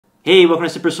Hey, welcome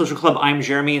to Sipper Social Club. I'm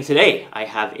Jeremy, and today I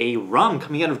have a rum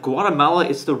coming out of Guatemala.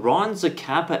 It's the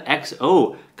Zacapa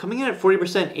XO, coming in at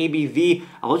 40% ABV.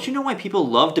 I'll let you know why people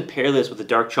love to pair this with a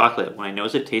dark chocolate when I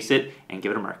nose it, taste it, and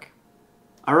give it a mark.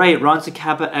 Alright,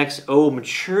 Zacapa XO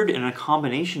matured in a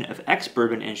combination of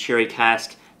ex-bourbon and sherry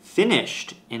cask,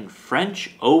 finished in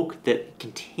French oak that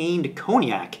contained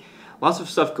cognac. Lots of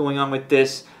stuff going on with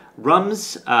this.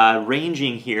 Rums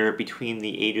ranging here between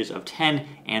the ages of 10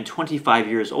 and 25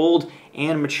 years old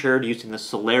and matured using the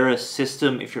Solera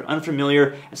system. If you're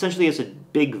unfamiliar, essentially it's a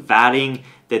big vatting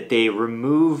that they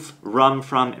remove rum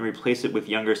from and replace it with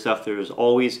younger stuff. There's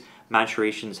always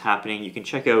maturations happening. You can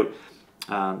check out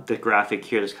the graphic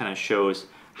here. This kind of shows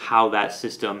how that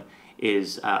system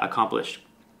is accomplished.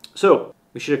 So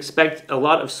we should expect a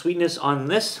lot of sweetness on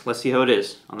this. Let's see how it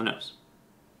is on the nose.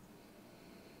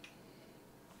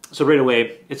 So right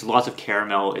away, it's lots of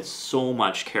caramel. It's so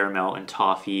much caramel and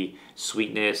toffee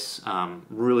sweetness,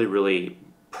 really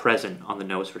present on the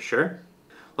nose for sure.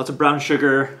 Lots of brown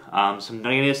sugar, some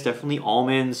nuttiness, definitely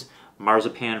almonds,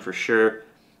 marzipan for sure.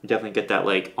 You definitely get that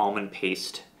like almond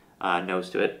paste nose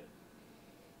to it.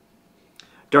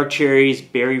 Dark cherries,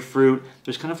 berry fruit.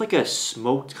 There's kind of like a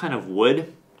smoked kind of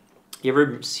wood. You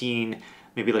ever seen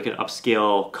maybe like an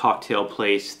upscale cocktail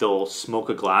place, they'll smoke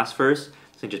a glass first?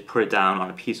 So just put it down on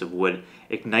a piece of wood,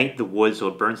 ignite the wood so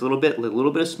it burns a little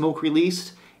bit of smoke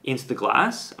released into the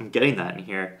glass. I'm getting that in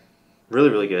here.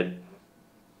 Really good.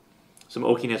 Some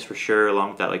oakiness for sure, along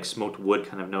with that like smoked wood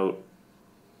kind of note.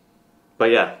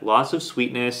 But yeah, lots of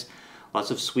sweetness,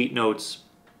 lots of sweet notes.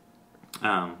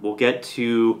 We'll get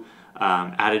to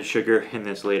added sugar in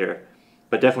this later,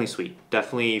 but definitely sweet.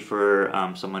 Definitely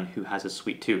for someone who has a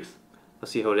sweet tooth.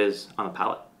 Let's see how it is on the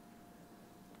palate.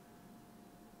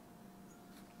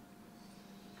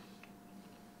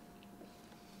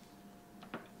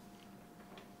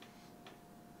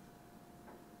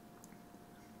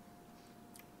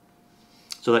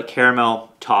 So that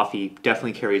caramel toffee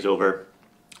definitely carries over.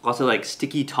 Lots of like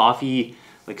sticky toffee,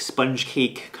 like sponge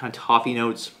cake kind of toffee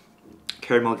notes,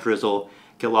 caramel drizzle,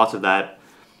 get lots of that.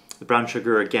 The brown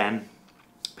sugar again,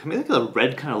 maybe like a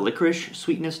red kind of licorice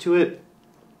sweetness to it.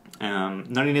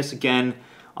 Nuttiness again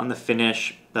on the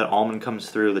finish, that almond comes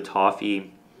through, the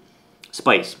toffee.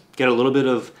 Spice, get a little bit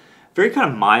of very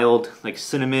kind of mild, like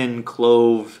cinnamon,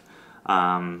 clove,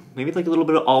 maybe like a little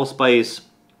bit of allspice,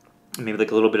 maybe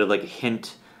like a little bit of like a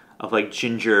hint of like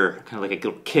ginger, kind of like a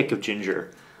little kick of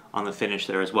ginger on the finish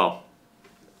there as well.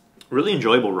 Really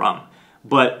enjoyable rum,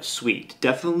 but sweet.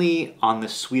 Definitely on the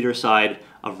sweeter side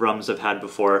of rums I've had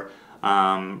before.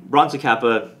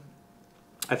 Zacapa,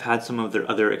 I've had some of their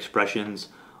other expressions,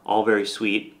 all very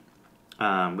sweet.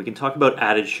 We can talk about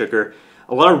added sugar.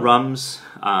 A lot of rums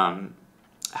have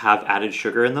added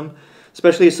sugar in them,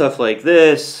 especially stuff like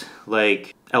this,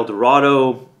 like El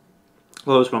Dorado.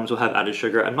 Those rums will have added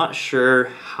sugar. I'm not sure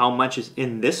how much is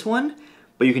in this one,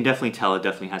 but you can definitely tell it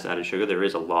definitely has added sugar. There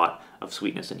is a lot of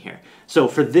sweetness in here. So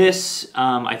for this,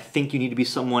 I think you need to be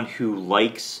someone who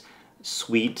likes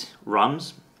sweet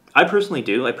rums. I personally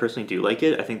do like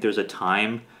it. I think there's a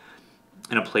time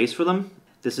and a place for them.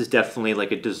 This is definitely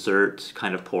like a dessert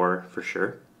kind of pour for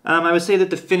sure. I would say that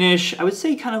the finish, I would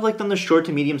say kind of like on the short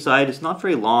to medium side. It's not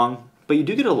very long, but you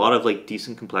do get a lot of like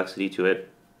decent complexity to it.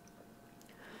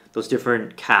 Those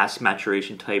different cask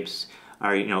maturation types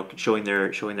are, you know, showing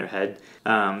their head.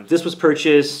 This was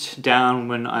purchased down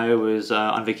when I was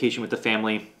on vacation with the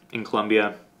family in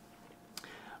Colombia.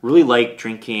 Really like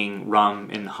drinking rum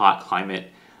in hot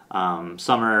climate.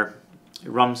 Summer,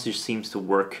 rum just seems to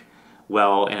work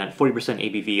well, and at 40%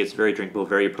 ABV, it's very drinkable,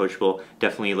 very approachable.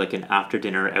 Definitely like an after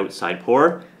dinner outside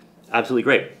pour. Absolutely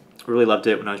great. Really loved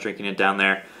it when I was drinking it down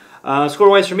there.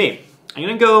 Score-wise for me, I'm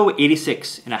gonna go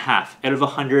 86.5 out of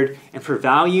 100, and for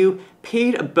value,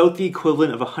 paid about the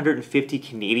equivalent of 150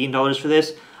 Canadian dollars for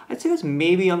this. I'd say that's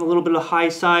maybe on the little bit of the high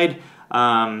side.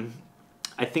 I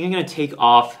think I'm gonna take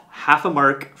off half a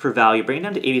mark for value, bring it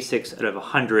down to 86 out of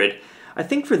 100. I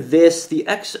think for this, the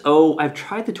XO, I've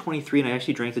tried the 23, and I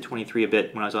actually drank the 23 a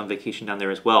bit when I was on vacation down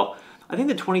there as well. I think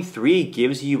the 23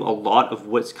 gives you a lot of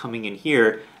what's coming in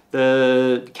here.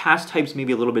 The cask type's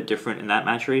maybe a little bit different in that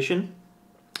maturation,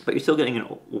 but you're still getting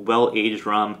a well-aged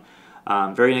rum,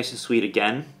 very nice and sweet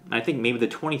again. And I think maybe the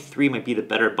 23 might be the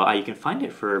better buy. You can find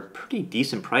it for a pretty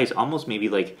decent price, almost maybe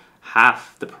like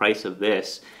half the price of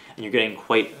this, and you're getting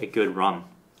quite a good rum.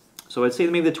 So I'd say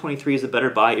that maybe the 23 is the better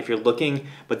buy if you're looking,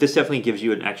 but this definitely gives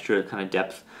you an extra kind of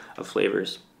depth of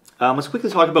flavors. Let's quickly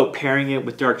talk about pairing it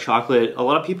with dark chocolate. A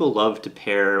lot of people love to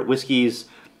pair whiskeys,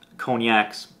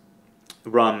 cognacs,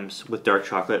 rums with dark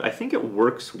chocolate. I think it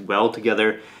works well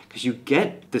together because you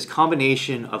get this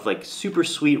combination of like super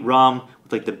sweet rum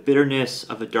with like the bitterness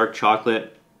of a dark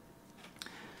chocolate.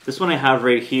 This one I have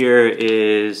right here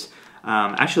is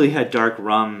actually had dark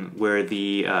rum where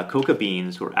the coca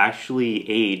beans were actually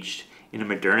aged in a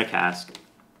Moderna cask.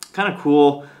 Kind of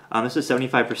cool. This is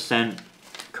 75%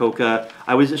 coca.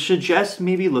 I would suggest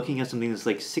maybe looking at something that's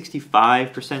like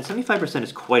 65%. 75%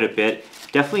 is quite a bit.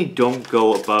 Definitely don't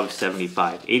go above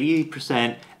 75.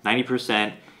 80%,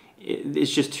 90%,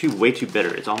 it's just way too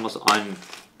bitter. It's almost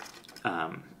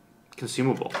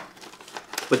consumable.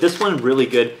 But this one really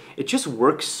good. It just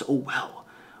works so well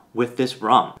with this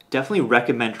rum. Definitely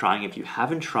recommend trying. If you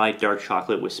haven't tried dark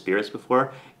chocolate with spirits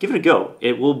before, give it a go.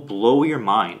 It will blow your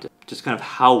mind. Just kind of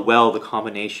how well the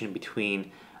combination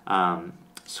between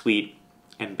sweet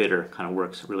and bitter kind of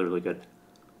works really, really good.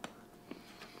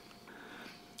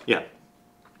 Yeah,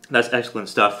 that's excellent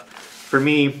stuff. For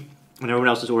me, when everyone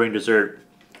else is ordering dessert,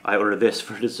 I order this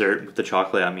for dessert with the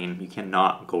chocolate. I mean, you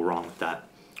cannot go wrong with that.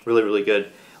 Really, really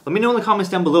good. Let me know in the comments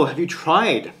down below, have you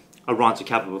tried a Ron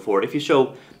Zacapa before? If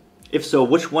so,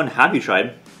 which one have you tried?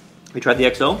 Have you tried the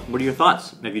XO? What are your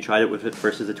thoughts? Have you tried it with it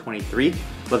versus the 23?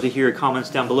 Love to hear your comments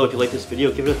down below. If you like this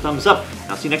video, give it a thumbs up.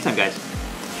 And I'll see you next time, guys.